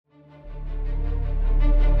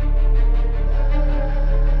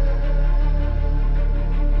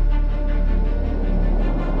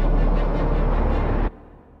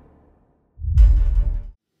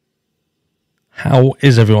How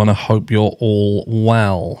is everyone? I hope you're all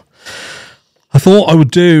well. I thought I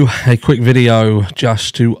would do a quick video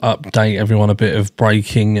just to update everyone a bit of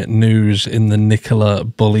breaking news in the Nicola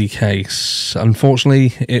Bulley case.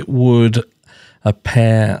 Unfortunately, it would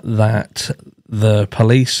appear that the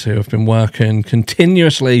police, who have been working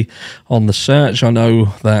continuously on the search, I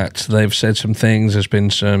know that they've said some things, there's been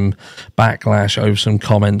some backlash over some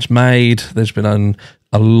comments made, there's been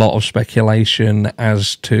a lot of speculation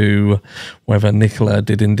as to whether Nicola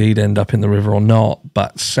did indeed end up in the river or not,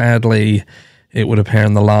 but sadly it would appear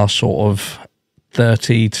in the last sort of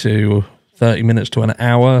 30 minutes to an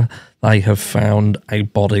hour they have found a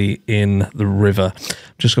body in the river.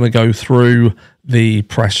 I'm just going to go through the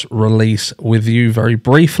press release with you very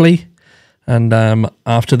briefly, and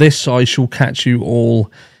after this I shall catch you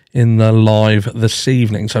all in the live this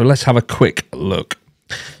evening. So let's have a quick look.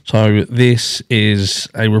 So this is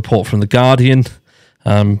a report from The Guardian.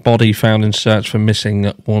 Body found in search for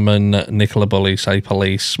missing woman Nicola Bulley, say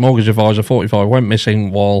police. Mortgage advisor 45 went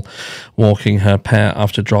missing while walking her pair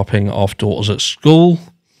after dropping off daughters at school.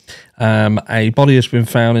 A body has been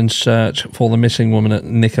found in search for the missing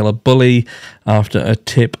woman Nicola Bulley after a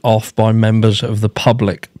tip off by members of the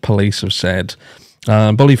public, police have said.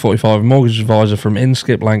 Bulley 45, mortgage advisor from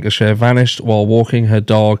Inskip, Lancashire, vanished while walking her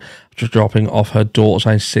dog after dropping off her daughters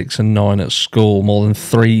aged 6 and 9 at school more than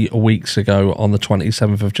 3 weeks ago on the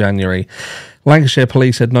 27th of January. Lancashire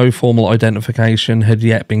police said no formal identification had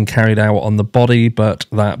yet been carried out on the body, but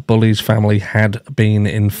that Bulley's family had been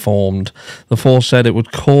informed. The force said it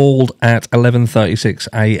would called at 11:36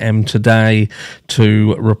 a.m. today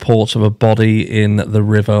to reports of a body in the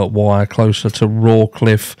River Wire closer to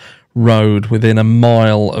Rawcliffe Road, within a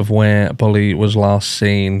mile of where Bulley was last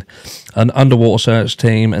seen. An underwater search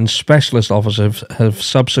team and specialist officers have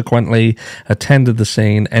subsequently attended the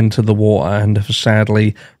scene, entered the water, and have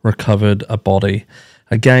sadly recovered a body.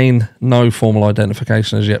 Again, no formal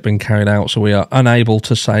identification has yet been carried out, so we are unable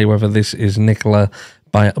to say whether this is Nicola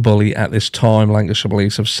Bulley at this time, Lancashire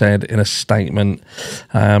Police have said in a statement.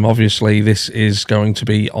 Obviously, this is going to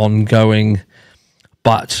be ongoing,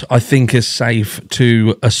 but I think it's safe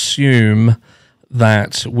to assume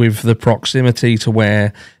that with the proximity to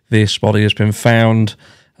where this body has been found,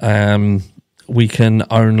 we can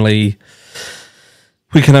only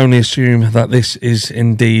assume that this is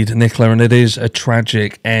indeed Nicola, and it is a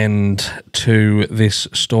tragic end to this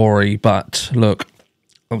story. But look,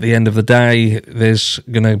 at the end of the day, there's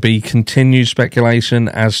going to be continued speculation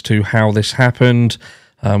as to how this happened,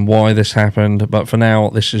 why this happened, but for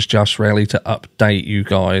now this is just really to update you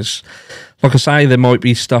guys. Like I say, there might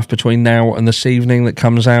be stuff between now and this evening that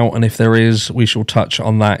comes out, and if there is, we shall touch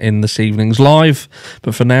on that in this evening's live.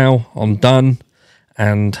 But for now, I'm done,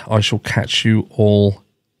 and I shall catch you all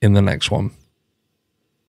in the next one.